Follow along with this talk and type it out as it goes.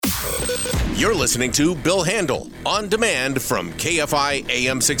You're listening to Bill Handel, on demand from KFI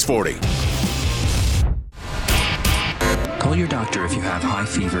AM 640. Call your doctor if you have high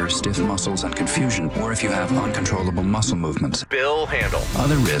fever, stiff muscles, and confusion, or if you have uncontrollable muscle movements. Bill Handel.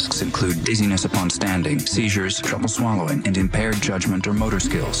 Other risks include dizziness upon standing, seizures, trouble swallowing, and impaired judgment or motor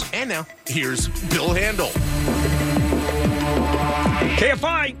skills. And now, here's Bill Handel.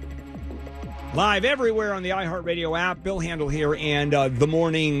 KFI, live everywhere on the iHeartRadio app. Bill Handel here and the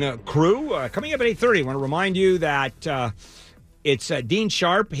morning crew. Coming up at 8:30, I want to remind you that it's Dean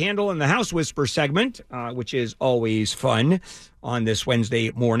Sharp, Handel, and the House Whisper segment, which is always fun on this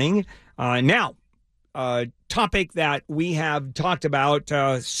Wednesday morning. Now, topic that we have talked about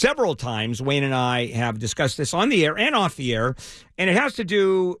several times. Wayne and I have discussed this on the air and off the air, and it has to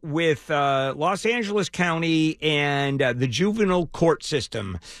do with Los Angeles County and the juvenile court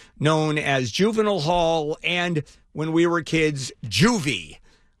system, known as juvenile hall, and when we were kids, juvie.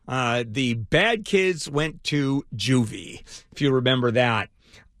 The bad kids went to juvie, if you remember that.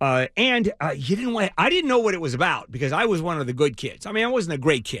 I didn't know what it was about because I was one of the good kids. I mean, I wasn't a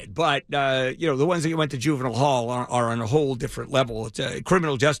great kid, but, the ones that went to juvenile hall are on a whole different level. It's a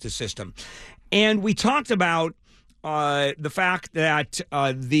criminal justice system. And we talked about the fact that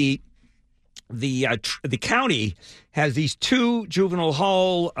the county has these two juvenile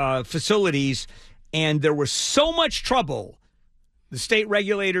hall facilities, and there was so much trouble. The state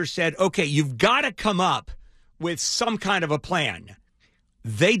regulators said, okay, you've got to come up with some kind of a plan.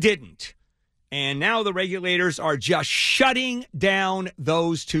 They didn't. And now the regulators are just shutting down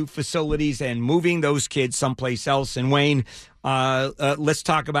those two facilities and moving those kids someplace else. And Wayne, let's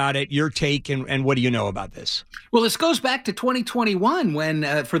talk about it. Your take and what do you know about this? Well, this goes back to 2021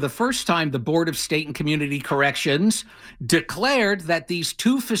 when, for the first time, the Board of State and Community Corrections declared that these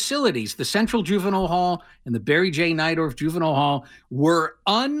two facilities, the Central Juvenile Hall and the Barry J. Nydorf Juvenile Hall, were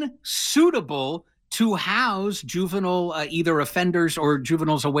unsuitable to house juvenile either offenders or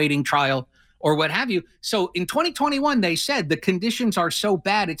juveniles awaiting trial or what have you. So in 2021, they said the conditions are so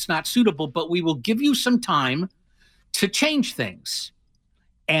bad it's not suitable, but we will give you some time to change things.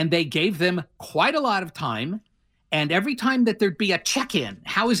 And they gave them quite a lot of time. And every time that there'd be a check-in,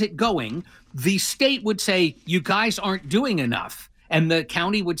 how is it going? The state would say, you guys aren't doing enough. And the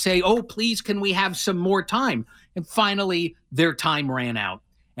county would say, oh, please, can we have some more time? And finally, their time ran out.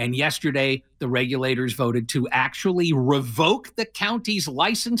 And yesterday, the regulators voted to actually revoke the county's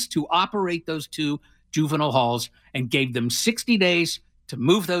license to operate those two juvenile halls and gave them 60 days to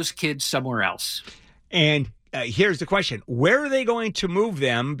move those kids somewhere else. And here's the question. Where are they going to move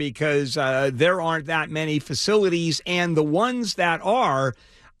them? Because there aren't that many facilities, and the ones that are,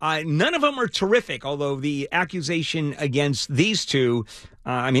 none of them are terrific, although the accusation against these two,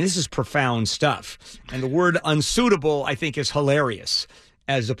 this is profound stuff. And the word unsuitable, I think, is hilarious,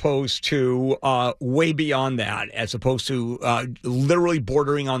 as opposed to way beyond that, as opposed to literally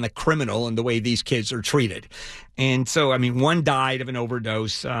bordering on the criminal in the way these kids are treated. And so, one died of an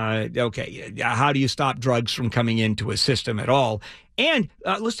overdose. Okay, how do you stop drugs from coming into a system at all? And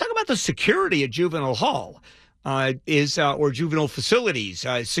let's talk about the security at juvenile hall. Or juvenile facilities,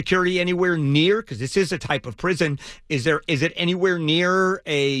 security anywhere near, because this is a type of prison. Is it anywhere near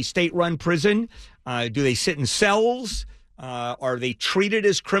a state-run prison? Do they sit in cells? Are they treated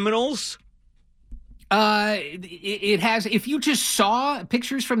as criminals? It has. If you just saw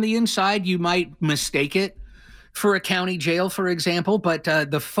pictures from the inside, you might mistake it for a county jail, for example. But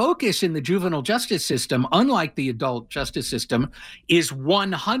the focus in the juvenile justice system, unlike the adult justice system, is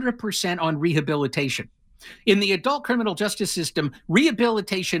 100% on rehabilitation. In the adult criminal justice system,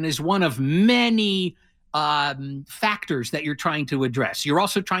 rehabilitation is one of many factors that you're trying to address. You're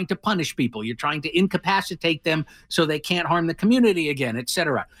also trying to punish people. You're trying to incapacitate them so they can't harm the community again,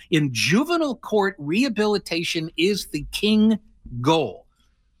 etc. In juvenile court, rehabilitation is the king goal.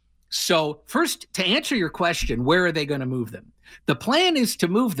 So first, to answer your question, where are they going to move them? The plan is to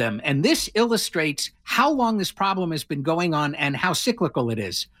move them, and this illustrates how long this problem has been going on and how cyclical it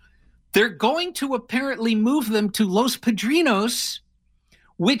is. They're going to apparently move them to Los Padrinos,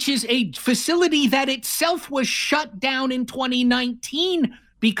 which is a facility that itself was shut down in 2019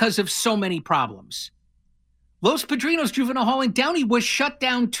 because of so many problems. Los Padrinos Juvenile Hall in Downey was shut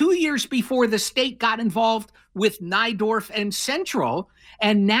down 2 years before the state got involved with Nydorf and Central,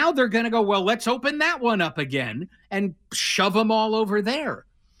 and now they're going to go, well, let's open that one up again and shove them all over there.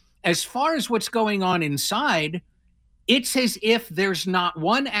 As far as what's going on inside, it's as if there's not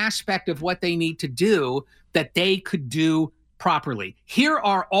one aspect of what they need to do that they could do properly. Here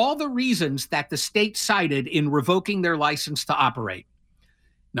are all the reasons that the state cited in revoking their license to operate.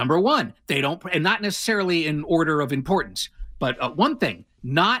 Number one, they don't, and not necessarily in order of importance, but one thing,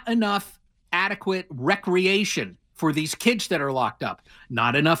 not enough adequate recreation for these kids that are locked up,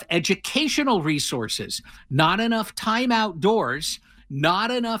 not enough educational resources, not enough time outdoors, not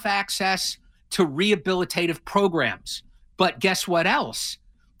enough access to rehabilitative programs. But guess what else?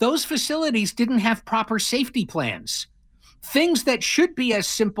 Those facilities didn't have proper safety plans. Things that should be as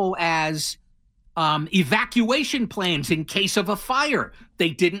simple as evacuation plans in case of a fire. They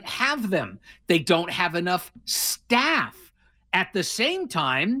didn't have them. They don't have enough staff. At the same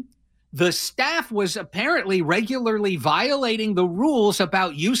time, the staff was apparently regularly violating the rules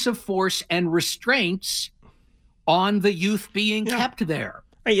about use of force and restraints on the youth being kept there.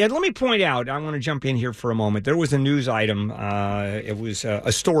 Hey, Ed, let me point out, I want to jump in here for a moment. There was a news item. It was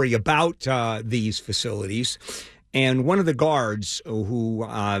a story about these facilities. And one of the guards who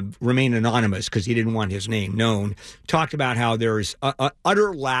remained anonymous because he didn't want his name known talked about how there's an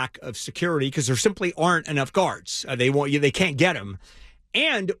utter lack of security because there simply aren't enough guards. They can't get them.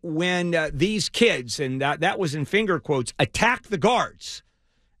 And when these kids, and that was in finger quotes, attacked the guards,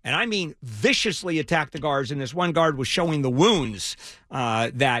 and I mean viciously attacked the guards, and this one guard was showing the wounds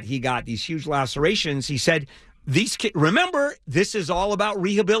that he got, these huge lacerations, he said, these kids, remember, this is all about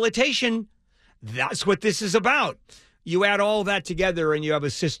rehabilitation. That's what this is about. You add all that together and you have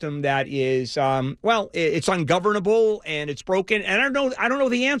a system that is, it's ungovernable and it's broken. And I don't know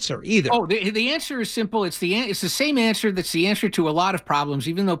the answer either. Oh, the answer is simple. It's the same answer that's the answer to a lot of problems,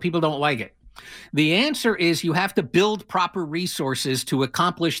 even though people don't like it. The answer is you have to build proper resources to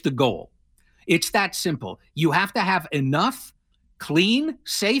accomplish the goal. It's that simple. You have to have enough clean,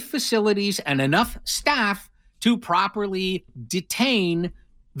 safe facilities and enough staff to properly detain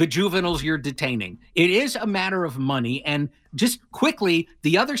the juveniles you're detaining. It is a matter of money. And just quickly,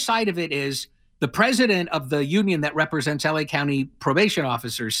 the other side of it is the president of the union that represents LA County probation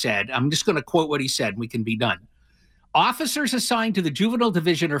officers said, I'm just going to quote what he said, and we can be done. Officers assigned to the juvenile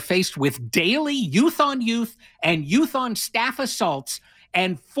division are faced with daily youth on youth and youth on staff assaults,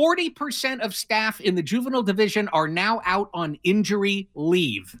 and 40% of staff in the juvenile division are now out on injury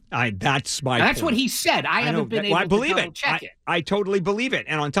leave. That's point. What he said. I haven't been able to double check it. I totally believe it.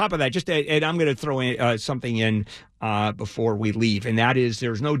 And on top of that, and I'm going to throw in something in before we leave, and that is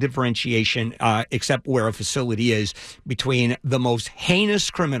there's no differentiation except where a facility is between the most heinous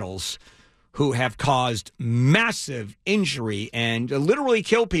criminals who have caused massive injury and literally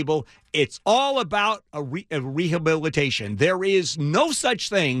kill people. It's all about a rehabilitation. There is no such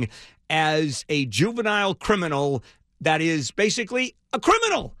thing as a juvenile criminal that is basically a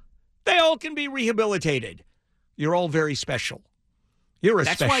criminal. They all can be rehabilitated. You're all very special.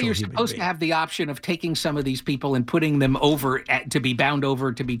 That's why you're supposed to have the option of taking some of these people and putting them over to be bound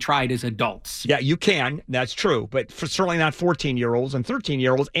over to be tried as adults. Yeah, you can. That's true. But certainly not 14-year-olds and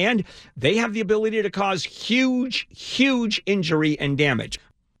 13-year-olds. And they have the ability to cause huge, huge injury and damage.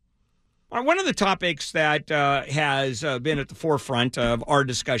 One of the topics that has been at the forefront of our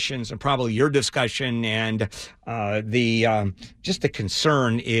discussions and probably your discussion and just the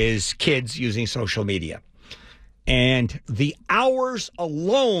concern is kids using social media. And the hours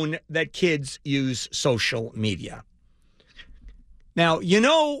alone that kids use social media. Now,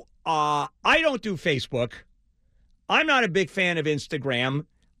 I don't do Facebook. I'm not a big fan of Instagram.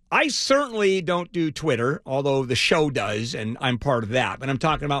 I certainly don't do Twitter, although the show does, and I'm part of that. But I'm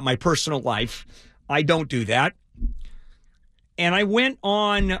talking about my personal life. I don't do that. And I went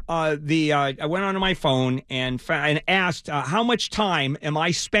on onto my phone and asked how much time am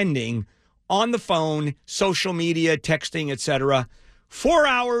I spending on the phone, social media, texting, etc. 4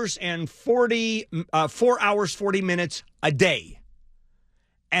 hours 40 minutes a day.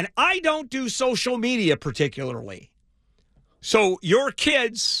 And I don't do social media particularly. So your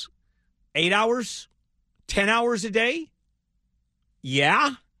kids, 8 hours, 10 hours a day?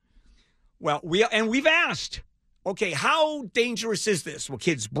 Yeah. Well, we've asked, okay, how dangerous is this? Well,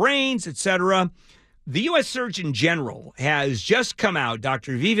 kids' brains, etc. The U.S. Surgeon General has just come out,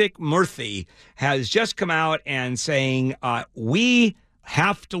 Dr. Vivek Murthy has just come out and saying, we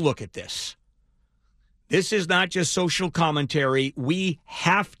have to look at this. This is not just social commentary. We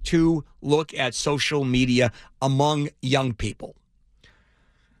have to look at social media among young people.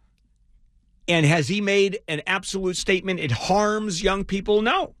 And has he made an absolute statement? It harms young people?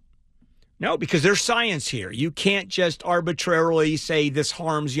 No. No, because there's science here. You can't just arbitrarily say this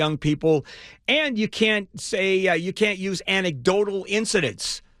harms young people. And you can't say, you can't use anecdotal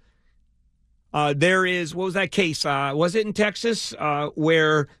incidents. There is, what was that case? Was it in Texas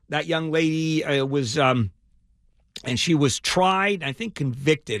where that young lady was, and she was tried, I think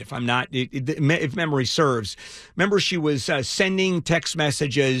convicted, if memory serves. Remember, she was sending text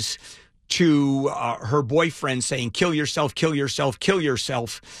messages to her boyfriend saying, kill yourself, kill yourself, kill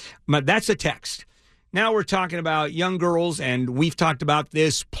yourself. But that's a text. Now we're talking about young girls, and we've talked about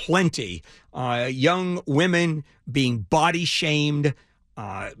this plenty. Young women being body shamed,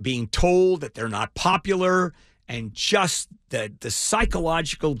 being told that they're not popular, and just the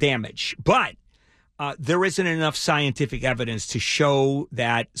psychological damage. But there isn't enough scientific evidence to show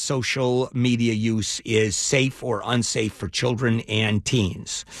that social media use is safe or unsafe for children and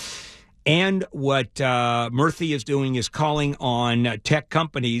teens. And what Murthy is doing is calling on tech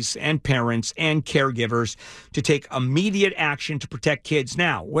companies and parents and caregivers to take immediate action to protect kids.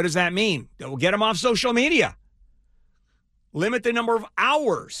 Now, what does that mean? We'll get them off social media. Limit the number of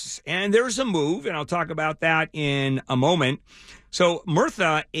hours. And there's a move, and I'll talk about that in a moment. So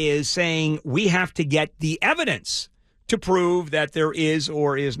Murtha is saying we have to get the evidence to prove that there is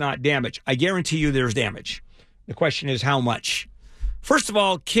or is not damage. I guarantee you there's damage. The question is how much? First of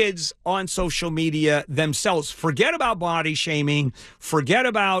all, kids on social media themselves, forget about body shaming, forget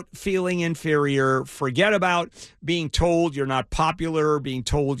about feeling inferior, forget about being told you're not popular, being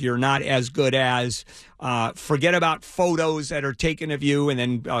told you're not as good as, forget about photos that are taken of you and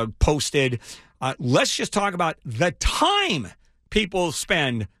then posted. Let's just talk about the time people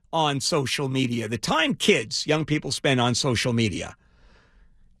spend on social media, the time kids, young people spend on social media.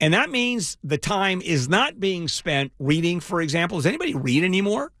 And that means the time is not being spent reading, for example. Does anybody read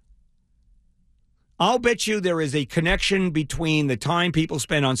anymore? I'll bet you there is a connection between the time people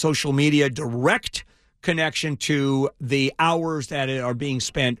spend on social media, direct connection to the hours that are being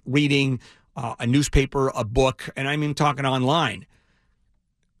spent reading a newspaper, a book, and I'm even talking online.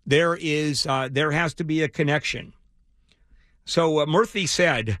 There has to be a connection. So Murthy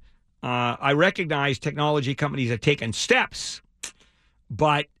said, I recognize technology companies have taken steps,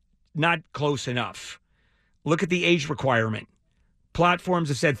 but not close enough. Look at the age requirement. Platforms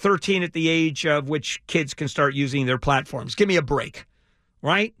have said 13 at the age of which kids can start using their platforms. Give me a break,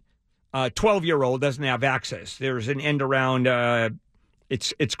 right? A 12-year-old doesn't have access. There's an end around.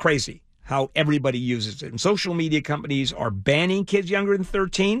 It's crazy how everybody uses it. And social media companies are banning kids younger than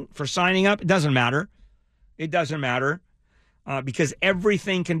 13 for signing up. It doesn't matter. It doesn't matter because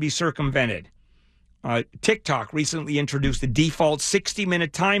everything can be circumvented. TikTok recently introduced the default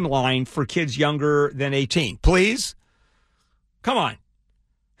 60-minute timeline for kids younger than 18. Please? Come on.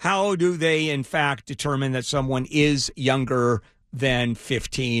 How do they, in fact, determine that someone is younger than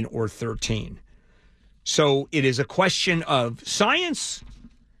 15 or 13? So it is a question of science,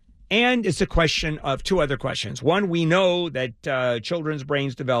 and it's a question of two other questions. One, we know that children's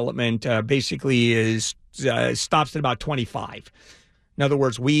brains development basically stops at about 25. In other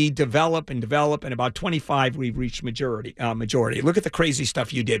words, we develop, and about 25, we've reached majority. Look at the crazy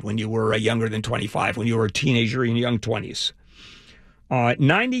stuff you did when you were younger than 25, when you were a teenager in your young 20s.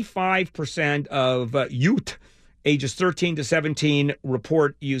 95% of youth ages 13 to 17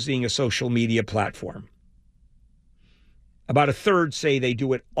 report using a social media platform. About a third say they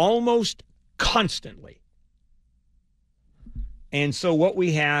do it almost constantly. And so what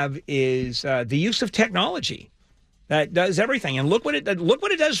we have is the use of technology that does everything. And look what it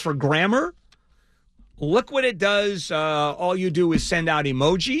does for grammar. Look what it does. All you do is send out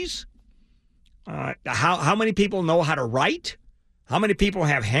emojis. How many people know how to write? How many people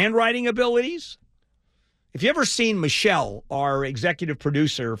have handwriting abilities? If you ever seen Michelle, our executive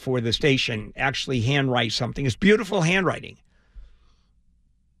producer for the station, actually handwrite something, it's beautiful handwriting.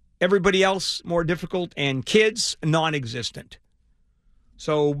 Everybody else, more difficult, and kids, non-existent.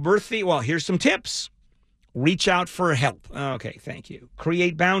 So, Murthy, well, here's some tips. Reach out for help. Okay, thank you.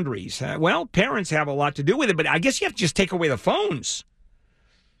 Create boundaries. Well, parents have a lot to do with it, but I guess you have to just take away the phones.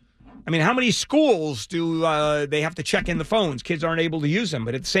 I mean, how many schools do they have to check in the phones? Kids aren't able to use them.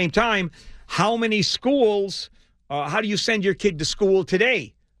 But at the same time, how many schools, how do you send your kid to school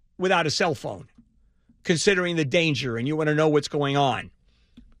today without a cell phone, considering the danger and you want to know what's going on?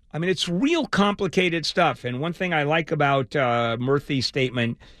 I mean, it's real complicated stuff. And one thing I like about Murthy's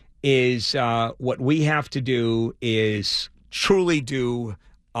statement is what we have to do is truly do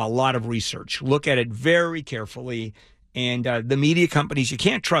a lot of research. Look at it very carefully. And the media companies, you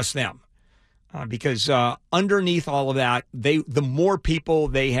can't trust them because underneath all of that, the more people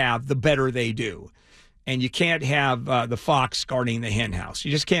they have, the better they do. And you can't have the fox guarding the hen house.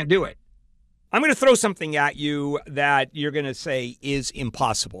 You just can't do it. I'm going to throw something at you that you're going to say is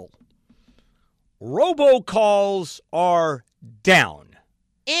impossible. Robocalls are down.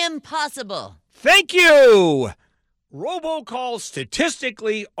 Impossible. Thank you. Robocalls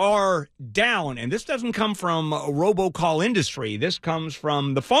statistically are down. And this doesn't come from a robocall industry. This comes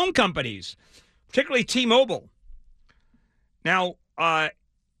from the phone companies, particularly T-Mobile. Now,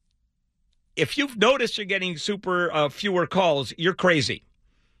 if you've noticed you're getting super fewer calls, you're crazy.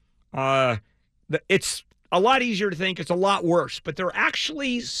 It's a lot easier to think. It's a lot worse. But there are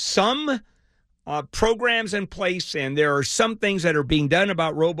actually some programs in place, and there are some things that are being done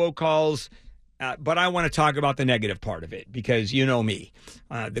about robocalls. But I want to talk about the negative part of it because you know me.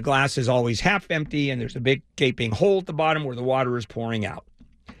 The glass is always half empty, and there's a big gaping hole at the bottom where the water is pouring out.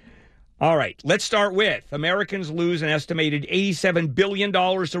 All right, let's start with Americans lose an estimated $87 billion to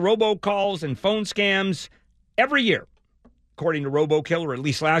robocalls and phone scams every year. According to Robokiller, at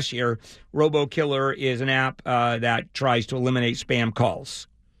least last year, Robokiller is an app that tries to eliminate spam calls.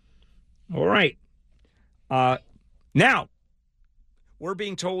 All right. Now, we're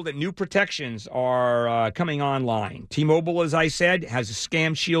being told that new protections are coming online. T-Mobile, as I said, has a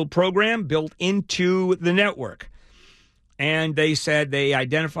Scam Shield program built into the network. And they said they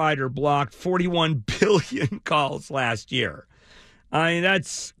identified or blocked 41 billion calls last year. I mean,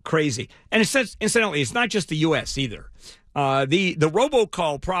 that's crazy. And incidentally, it's not just the U.S. either. The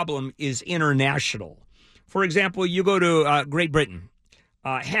robocall problem is international. For example, you go to Great Britain.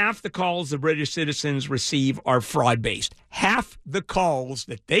 Half the calls the British citizens receive are fraud-based. Half the calls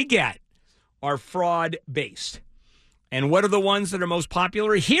that they get are fraud-based. And what are the ones that are most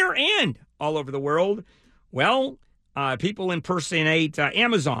popular here and all over the world? Well, people impersonate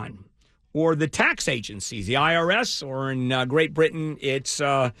Amazon or the tax agencies, the IRS, or in Great Britain, it's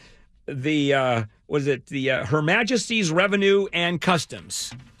Her Majesty's Revenue and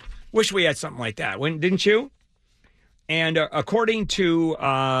Customs. Wish we had something like that, didn't you? And according to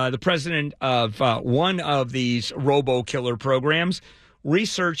the president of one of these robo-killer programs,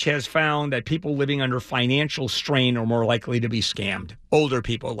 research has found that people living under financial strain are more likely to be scammed. Older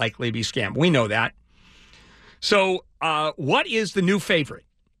people likely to be scammed. We know that. So what is the new favorite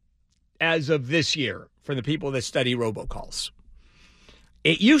as of this year for the people that study robocalls?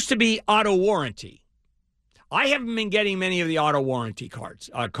 It used to be auto warranty. I haven't been getting many of the auto warranty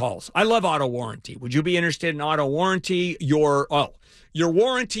calls. I love auto warranty. Would you be interested in auto warranty? Your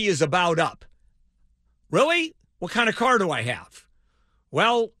warranty is about up. Really? What kind of car do I have?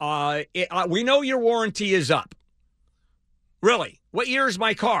 Well, we know your warranty is up. Really? What year is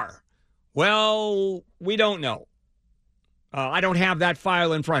my car? Well, we don't know. I don't have that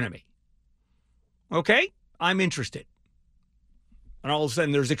file in front of me. Okay? I'm interested. And all of a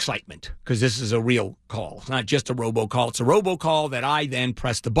sudden, there's excitement because this is a real call. It's not just a robocall. It's a robocall that I then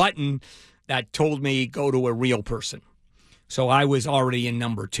pressed the button that told me go to a real person. So I was already in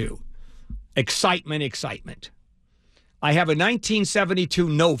number 2. Excitement. I have a 1972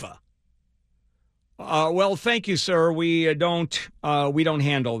 Nova. Well, thank you, sir. We don't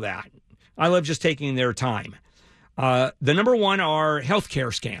handle that. I love just taking their time. The number 1 are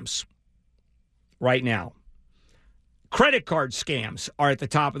healthcare scams right now. Credit card scams are at the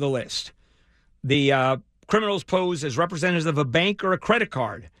top of the list. The criminals pose as representatives of a bank or a credit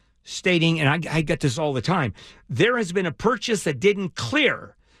card, stating, and I get this all the time, there has been a purchase that didn't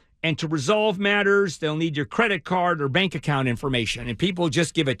clear, and to resolve matters, they'll need your credit card or bank account information, and people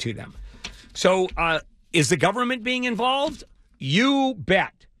just give it to them. So is the government being involved? You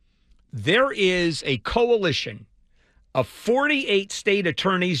bet. There is a coalition of 48 state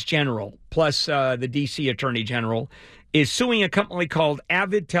attorneys general, plus the D.C. Attorney General, is suing a company called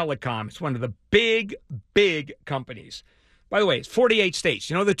Avid Telecom. It's one of the big companies. By the way, it's 48 states.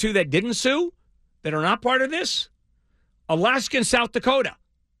 You know the 2 that didn't sue, that are not part of this? Alaska and South Dakota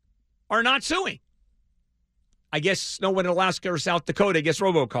are not suing. I guess no one in Alaska or South Dakota gets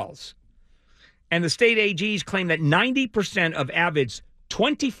robocalls. And the state AGs claim that 90% of Avid's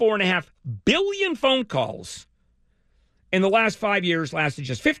 24.5 billion phone calls in the last 5 years lasted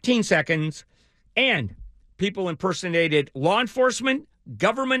just 15 seconds, and people impersonated law enforcement,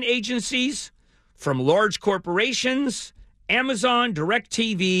 government agencies, from large corporations, Amazon,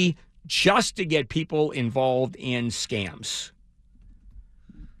 DirecTV, just to get people involved in scams.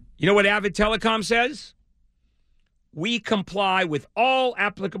 You know what Avid Telecom says? We comply with all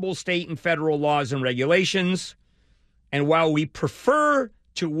applicable state and federal laws and regulations, and while we prefer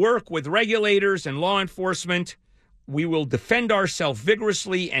to work with regulators and law enforcement, we will defend ourselves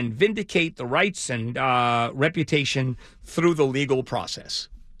vigorously and vindicate the rights and reputation through the legal process.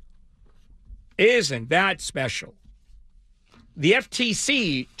 Isn't that special? The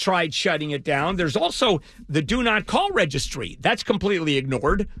FTC tried shutting it down. There's also the do not call registry. That's completely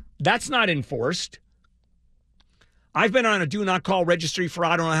ignored. That's not enforced. I've been on a do not call registry for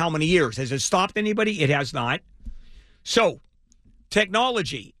I don't know how many years. Has it stopped anybody? It has not. So,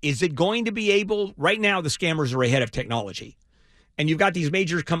 technology, is it going to be able, right now the scammers are ahead of technology. And you've got these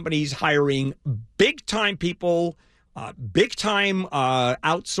major companies hiring big-time people big-time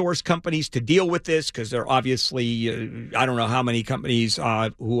outsource companies to deal with this because there are obviously, I don't know how many companies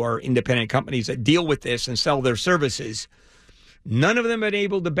who are independent companies that deal with this and sell their services. None of them have been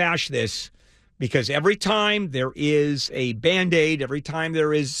able to bash this because every time there is a Band-Aid, every time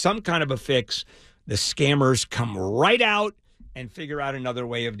there is some kind of a fix, the scammers come right out and figure out another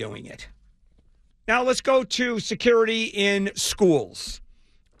way of doing it. Now let's go to security in schools.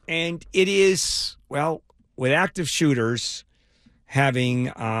 And it is, well, with active shooters having,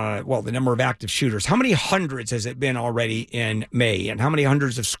 the number of active shooters, how many hundreds has it been already in May? And how many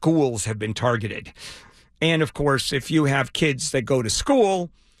hundreds of schools have been targeted? And, of course, if you have kids that go to school,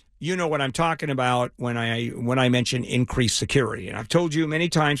 you know what I'm talking about when I mention increased security. And I've told you many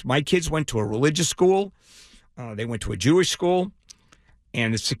times, my kids went to a religious school. They went to a Jewish school.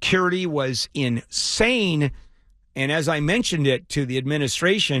 And the security was insane. And as I mentioned it to the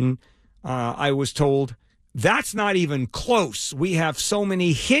administration, I was told, that's not even close. We have so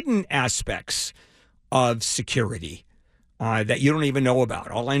many hidden aspects of security that you don't even know about.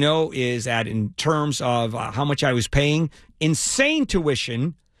 All I know is that in terms of how much I was paying, insane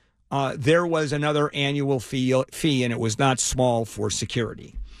tuition, there was another annual fee, and it was not small for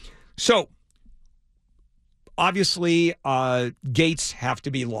security. So, obviously, gates have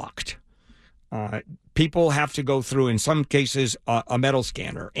to be locked. People have to go through, in some cases, a metal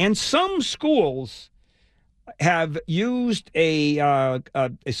scanner. And some schools have used a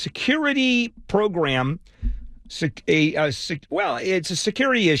security program. It's a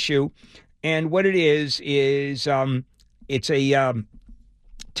security issue. And what it is it's a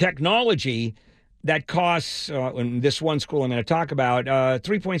technology that costs, in this one school I'm going to talk about,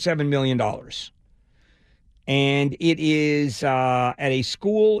 $3.7 million. And it is at a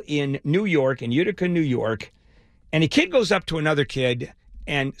school in New York, in Utica, New York. And a kid goes up to another kid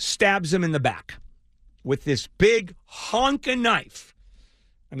and stabs him in the back with this big honking knife.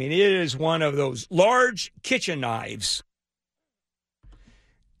 I mean, it is one of those large kitchen knives.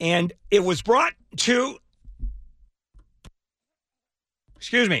 And it was brought to,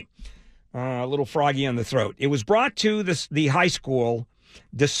 a little froggy on the throat. It was brought to the high school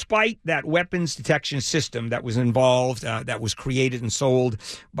despite that weapons detection system that was involved, that was created and sold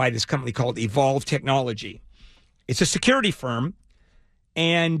by this company called Evolve Technology. It's a security firm,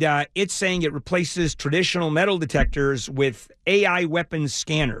 and it's saying it replaces traditional metal detectors with AI weapons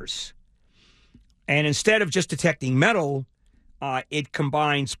scanners. And instead of just detecting metal, it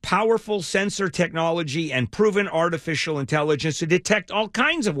combines powerful sensor technology and proven artificial intelligence to detect all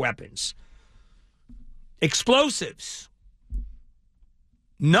kinds of weapons. Explosives.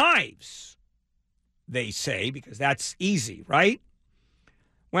 Knives, they say, because that's easy, right?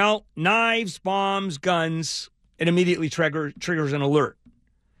 Well, knives, bombs, guns, it immediately triggers an alert.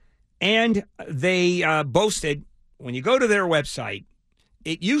 And they boasted, when you go to their website,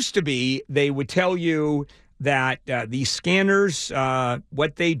 it used to be they would tell you that these scanners,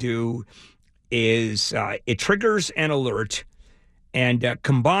 what they do is it triggers an alert and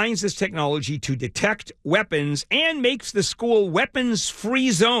combines this technology to detect weapons and makes the school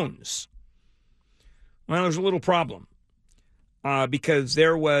weapons-free zones. Well, there's a little problem because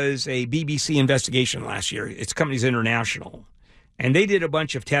there was a BBC investigation last year. Its company's international. And they did a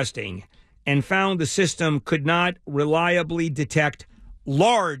bunch of testing and found the system could not reliably detect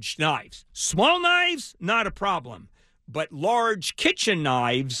large knives. Small knives, not a problem. But large kitchen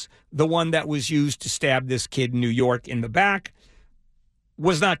knives, the one that was used to stab this kid in New York in the back,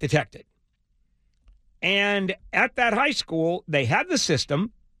 was not detected. And at that high school, they had the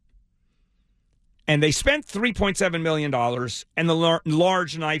system, and they spent $3.7 million, and the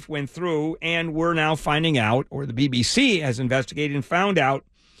large knife went through, and we're now finding out, or the BBC has investigated and found out,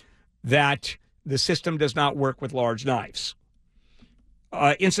 that the system does not work with large knives.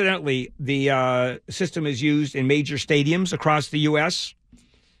 Incidentally, the system is used in major stadiums across the U.S.,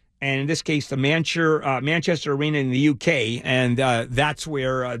 and in this case, the Manchester Arena in the UK, and that's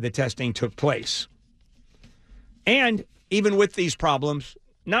where the testing took place. And even with these problems,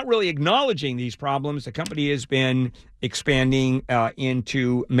 not really acknowledging these problems, the company has been expanding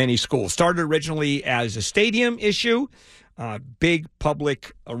into many schools. Started originally as a stadium issue, big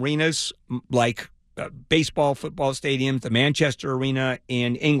public arenas like baseball, football stadiums, the Manchester Arena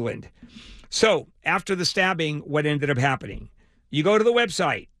in England. So after the stabbing, what ended up happening? You go to the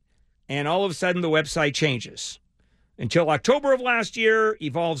website, and all of a sudden, the website changes. Until October of last year,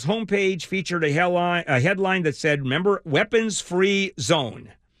 Evolve's homepage featured a headline that said, remember, weapons-free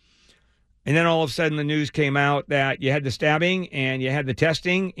zone. And then all of a sudden, the news came out that you had the stabbing and you had the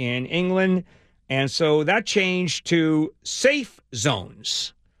testing in England. And so that changed to safe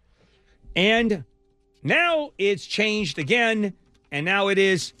zones. And Now it's changed again, and now it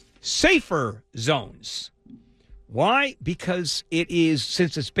is safer zones. Why? Because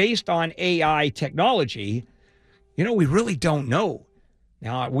since it's based on AI technology, we really don't know.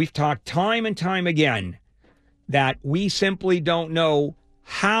 Now, we've talked time and time again that we simply don't know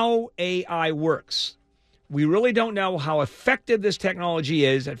how AI works. We really don't know how effective this technology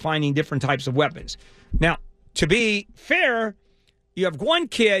is at finding different types of weapons. Now, to be fair, you have one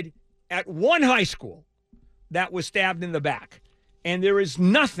kid at one high school that was stabbed in the back, and there is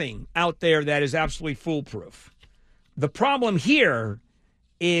nothing out there that is absolutely foolproof. The problem here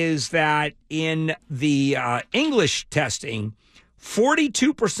is that in the English testing,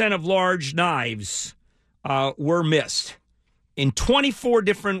 42% of large knives were missed in 24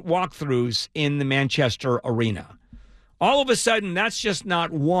 different walkthroughs in the Manchester arena. All of a sudden, that's just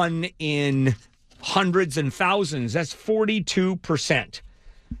not one in hundreds and thousands. That's 42%.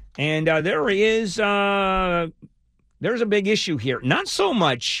 And there's a big issue here. Not so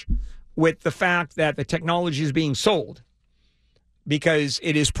much with the fact that the technology is being sold, because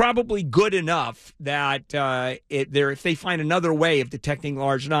it is probably good enough that if they find another way of detecting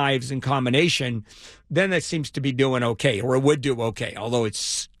large knives in combination, then that seems to be doing okay, or it would do okay, although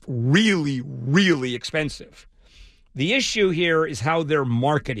it's really, really expensive. The issue here is how they're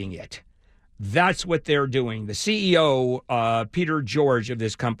marketing it. That's what they're doing. The CEO, Peter George of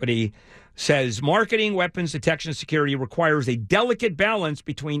this company, says marketing weapons detection security requires a delicate balance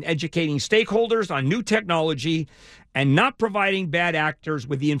between educating stakeholders on new technology and not providing bad actors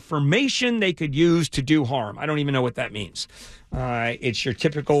with the information they could use to do harm. I don't even know what that means. It's your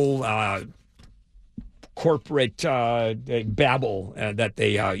typical corporate babble that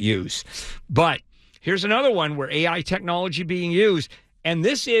they use. But here's another one where AI technology being used. And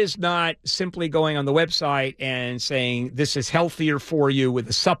this is not simply going on the website and saying this is healthier for you with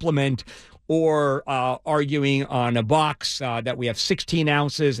a supplement, or arguing on a box that we have 16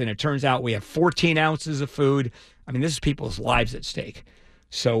 ounces and it turns out we have 14 ounces of food. I mean, this is people's lives at stake.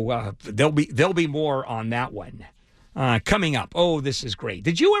 So there'll be more on that one coming up. Oh, this is great.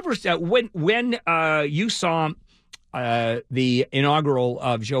 Did you ever when you saw the inaugural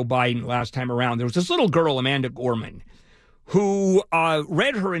of Joe Biden last time around, there was this little girl, Amanda Gorman, who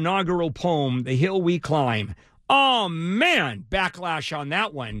read her inaugural poem, The Hill We Climb. Oh, man, backlash on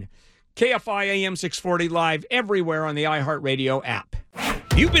that one. KFI AM 640 live everywhere on the iHeartRadio app.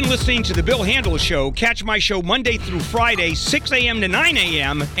 You've been listening to The Bill Handle Show. Catch my show Monday through Friday, 6 a.m. to 9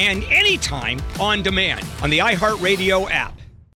 a.m. and anytime on demand on the iHeartRadio app.